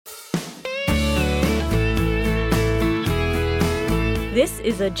This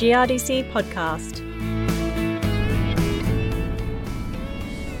is a GRDC podcast.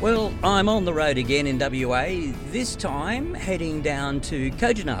 Well, I'm on the road again in WA, this time heading down to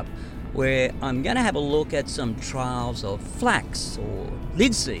Kojonup, where I'm going to have a look at some trials of flax, or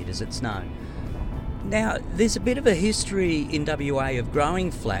linseed as it's known. Now, there's a bit of a history in WA of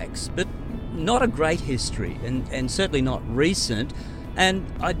growing flax, but not a great history, and certainly not recent,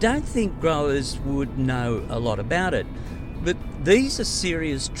 and I don't think growers would know a lot about it. But these are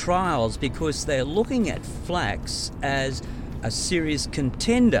serious trials because they're looking at flax as a serious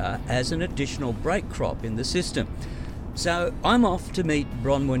contender as an additional break crop in the system. So I'm off to meet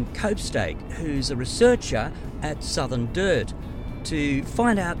Bronwyn Copestake, who's a researcher at Southern Dirt, to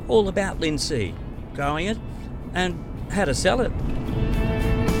find out all about linseed, growing it, and how to sell it.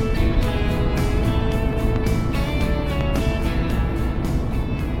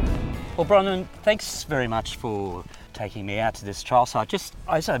 Well, Bronwyn, thanks very much for taking me out to this trial site. Just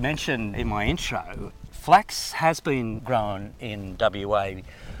as I mentioned in my intro, flax has been grown in WA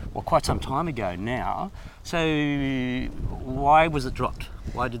quite some time ago now. So why was it dropped?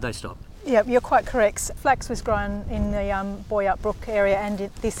 Why did they stop? Yeah, you're quite correct. Flax was grown in the Boyup Brook area and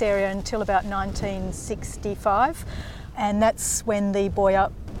this area until about 1965, and that's when the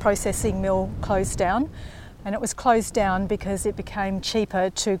Boyup processing mill closed down. And it was closed down because it became cheaper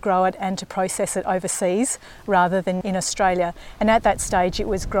to grow it and to process it overseas rather than in Australia. And at that stage it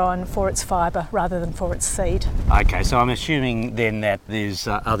was grown for its fibre rather than for its seed. Okay, so I'm assuming then that there's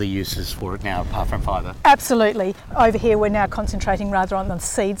other uses for it now apart from fibre? Absolutely. Over here we're now concentrating rather on the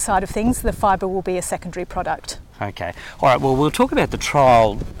seed side of things. The fibre will be a secondary product. Okay. All right, well, we'll talk about the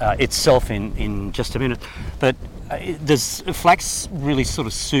trial itself in just a minute. But does flax really sort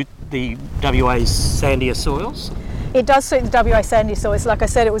of suit the WA's sandier soils? It does suit the WA sandy soils. Like I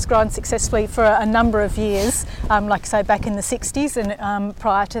said, it was grown successfully for a number of years, like I say, back in the 60s and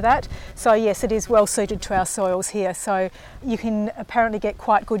prior to that. So yes, it is well suited to our soils here. So you can apparently get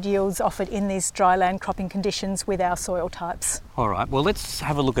quite good yields off it in these dry land cropping conditions with our soil types. All right, well, let's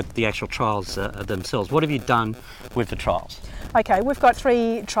have a look at the actual trials themselves. What have you done with the trials? Okay, we've got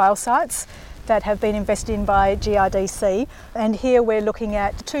 3 trial sites that have been invested in by GRDC, and here we're looking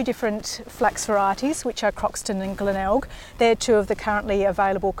at 2 different flax varieties, which are Croxton and Glenelg. They're 2 of the currently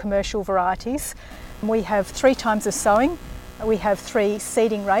available commercial varieties. We have 3 times of sowing. We have 3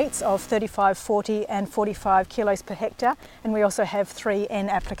 seeding rates of 35, 40 and 45 kilos per hectare, and we also have 3 N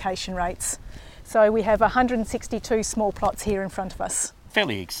application rates. So we have 162 small plots here in front of us.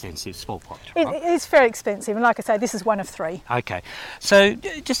 Fairly extensive small plot, right? It is very expensive, and like I say, this is one of 3. Okay, so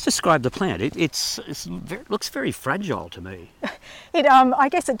just describe the plant. It looks very fragile to me. I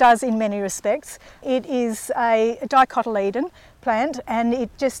guess it does in many respects. It is a dicotyledon plant, and it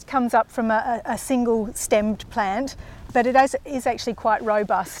just comes up from a single stemmed plant, but it is actually quite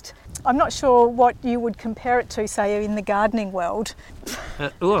robust. I'm not sure what you would compare it to, say, in the gardening world.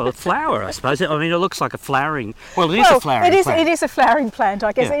 Well, a flower, I suppose. I mean, it looks like a flowering. Well, it is a flowering plant. It is a flowering plant,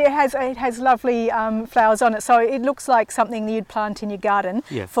 I guess. Yeah. It has lovely flowers on it, so it looks like something you'd plant in your garden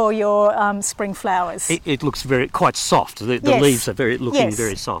for your spring flowers. It looks quite soft. The leaves are looking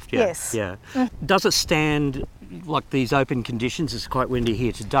very soft. Yeah. Yes. Yeah. Does it stand like these open conditions? It's quite windy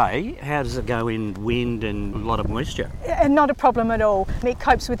here today. How does it go in wind and a lot of moisture? Not a problem at all. It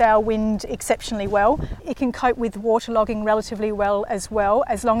copes with our wind exceptionally well. It can cope with waterlogging relatively well, as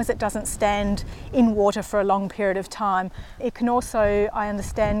long as it doesn't stand in water for a long period of time. It can also, I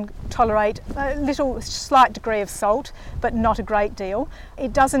understand, tolerate a slight degree of salt, but not a great deal.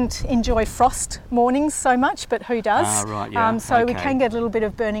 It doesn't enjoy frost mornings so much, but who does? Right, yeah. So we can get a little bit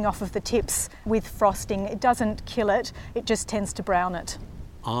of burning off of the tips with frosting. It doesn't kill it, it just tends to brown it.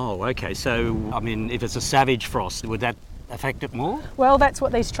 Oh, okay. So, I mean, if it's a savage frost, would that affect it more? Well, that's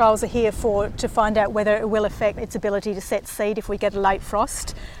what these trials are here for, to find out whether it will affect its ability to set seed if we get a late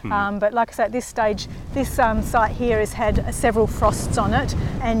frost. But like I said, at this stage, this site here has had several frosts on it,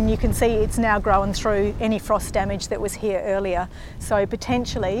 and you can see it's now grown through any frost damage that was here earlier. So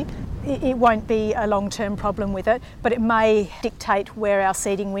potentially it won't be a long-term problem with it, but it may dictate where our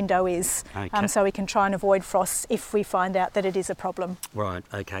seeding window is. Okay. So we can try and avoid frosts if we find out that it is a problem. Right,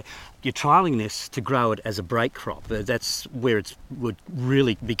 okay. You're trialling this to grow it as a break crop. That's where it would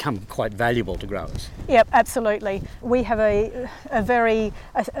really become quite valuable to growers. Yep, absolutely. We have a very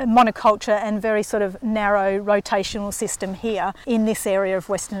monoculture and very sort of narrow rotational system here in this area of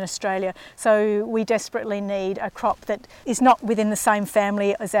Western Australia. So we desperately need a crop that is not within the same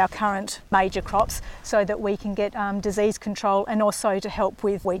family as our current major crops, so that we can get disease control and also to help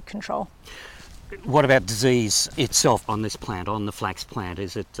with weed control. What about disease itself on this plant, on the flax plant?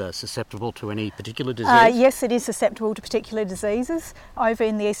 Is it susceptible to any particular disease? Yes, it is susceptible to particular diseases. Over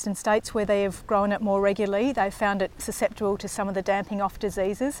in the eastern states where they have grown it more regularly, they've found it susceptible to some of the damping off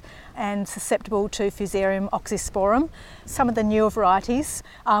diseases and susceptible to Fusarium oxysporum. Some of the newer varieties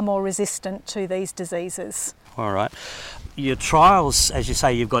are more resistant to these diseases. All right. Your trials, as you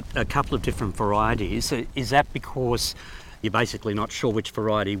say, you've got a couple of different varieties. Is that because you're basically not sure which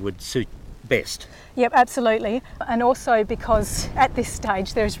variety would suit best? Yep, absolutely. And also because at this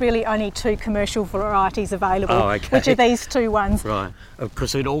stage there's really only 2 commercial varieties available, which are these 2 ones. Right.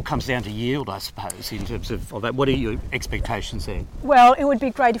 Because it all comes down to yield, I suppose, in terms of that. What are your expectations there? Well, it would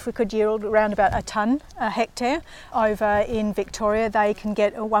be great if we could yield around about a tonne a hectare. Over in Victoria they can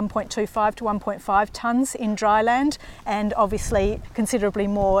get 1.25 to 1.5 tonnes in dry land, and obviously considerably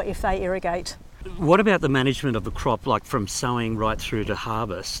more if they irrigate. What about the management of the crop, like from sowing right through to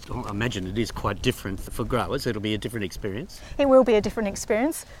harvest? I imagine it is quite different for growers. It'll be a different experience. It will be a different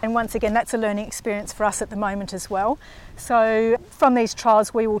experience, and once again that's a learning experience for us at the moment as well. So from these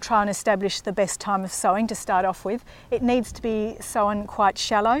trials we will try and establish the best time of sowing to start off with. It needs to be sown quite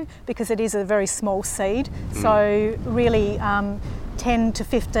shallow because it is a very small seed, so really 10 to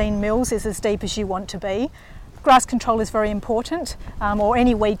 15 mils is as deep as you want to be. Grass control is very important, or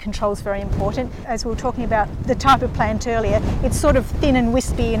any weed control is very important. As we were talking about the type of plant earlier, it's sort of thin and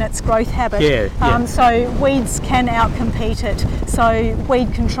wispy in its growth habit. So weeds can outcompete it. So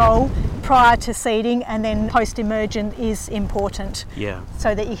weed control prior to seeding and then post-emergent is important,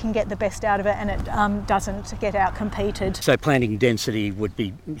 so that you can get the best out of it and it doesn't get outcompeted. So planting density would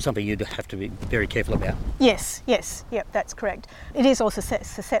be something you'd have to be very careful about? Yes, that's correct. It is also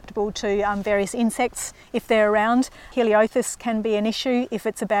susceptible to various insects if they're around. Heliothis can be an issue if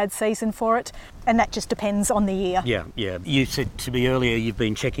it's a bad season for it, and that just depends on the year. Yeah. You said to me earlier you've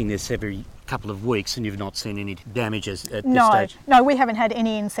been checking this every couple of weeks and you've not seen any damages at this stage? No, we haven't had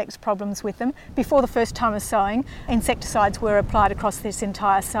any insect problems with them. Before the first time of sowing, insecticides were applied across this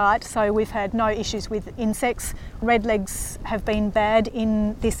entire site, so we've had no issues with insects. Redlegs have been bad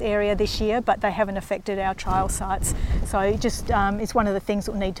in this area this year, but they haven't affected our trial sites. So it's one of the things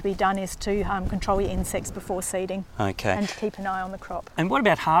that will need to be done is to control your insects before seeding. Okay. And to keep an eye on the crop. And what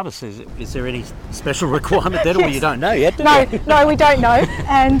about harvest? Is there any special requirement there, or you don't know yet, do you? No, we don't know.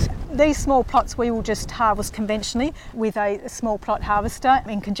 And these small plots we will just harvest conventionally with a small plot harvester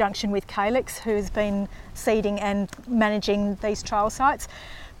in conjunction with Calyx, who has been seeding and managing these trial sites.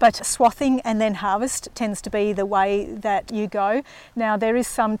 But swathing and then harvest tends to be the way that you go. Now there is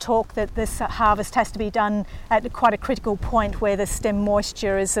some talk that this harvest has to be done at quite a critical point where the stem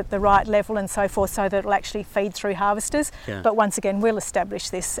moisture is at the right level and so forth, so that it will actually feed through harvesters. But once again we'll establish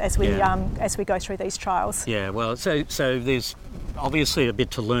this as we go through these trials. Well, so there's obviously a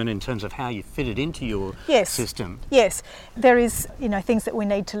bit to learn in terms of how you fit it into your system. Yes, there is things that we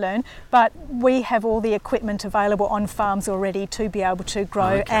need to learn, but we have all the equipment available on farms already to be able to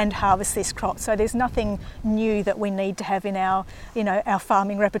grow and harvest this crop. So there's nothing new that we need to have in our our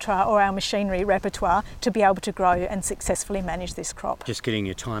farming repertoire or our machinery repertoire to be able to grow and successfully manage this crop. Just getting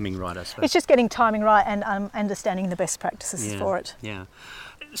your timing right, I suppose. It's just getting timing right and understanding the best practices for it.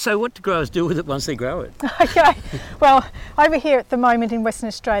 So what do growers do with it once they grow it? Okay, well, over here at the moment in Western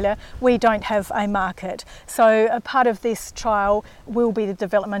Australia, we don't have a market. So a part of this trial will be the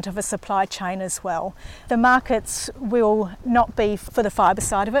development of a supply chain as well. The markets will not be for the fibre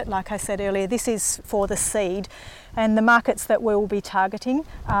side of it, like I said earlier. This is for the seed. And the markets that we will be targeting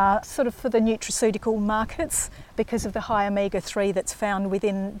are sort of for the nutraceutical markets because of the high omega-3 that's found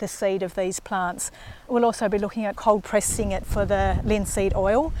within the seed of these plants. We'll also be looking at cold pressing it for the linseed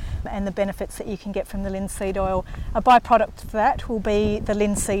oil and the benefits that you can get from the linseed oil. A byproduct of that will be the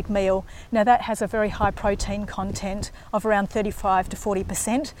linseed meal. Now that has a very high protein content of around 35 to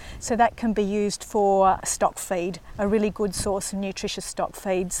 40%, so that can be used for stock feed, a really good source of nutritious stock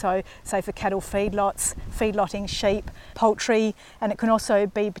feed. So say for cattle feedlots, feedlotting sheep, poultry, and it can also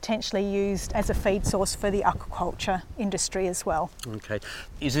be potentially used as a feed source for the aquaculture industry as well. Okay.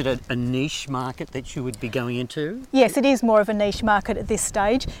 Is it a niche market that you would be going into? Yes, it is more of a niche market at this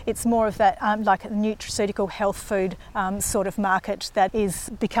stage. It's more of that like a nutraceutical health food sort of market that is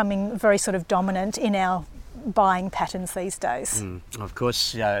becoming very sort of dominant in our buying patterns these days. Of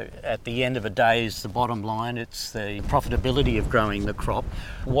course, at the end of the day is the bottom line. It's the profitability of growing the crop.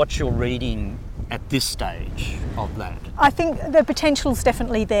 What's your reading at this stage of that? I think the potential's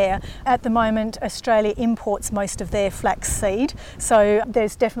definitely there. At the moment, Australia imports most of their flax seed, so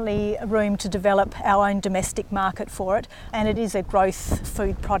there's definitely room to develop our own domestic market for it, and it is a growth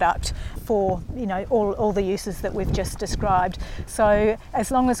food product for all the uses that we've just described. So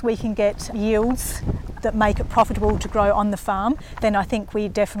as long as we can get yields that make it profitable to grow on the farm, then I think we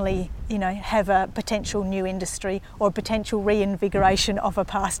definitely have a potential new industry or a potential reinvigoration of a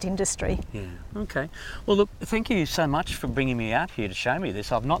past industry. Yeah, okay. Well, look, thank you so much for bringing me out here to show me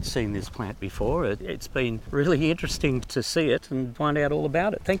this. I've not seen this plant before. It's been really interesting to see it and find out all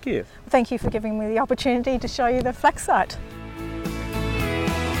about it. Thank you. Thank you for giving me the opportunity to show you the flax site.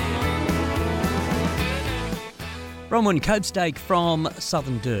 Bronwyn Copestake from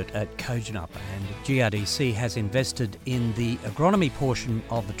Southern Dirt at Kojonup, and GRDC has invested in the agronomy portion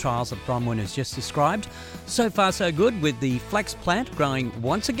of the trials that Bronwyn has just described. So far so good with the flax plant growing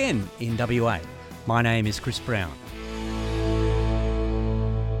once again in WA. My name is Chris Brown.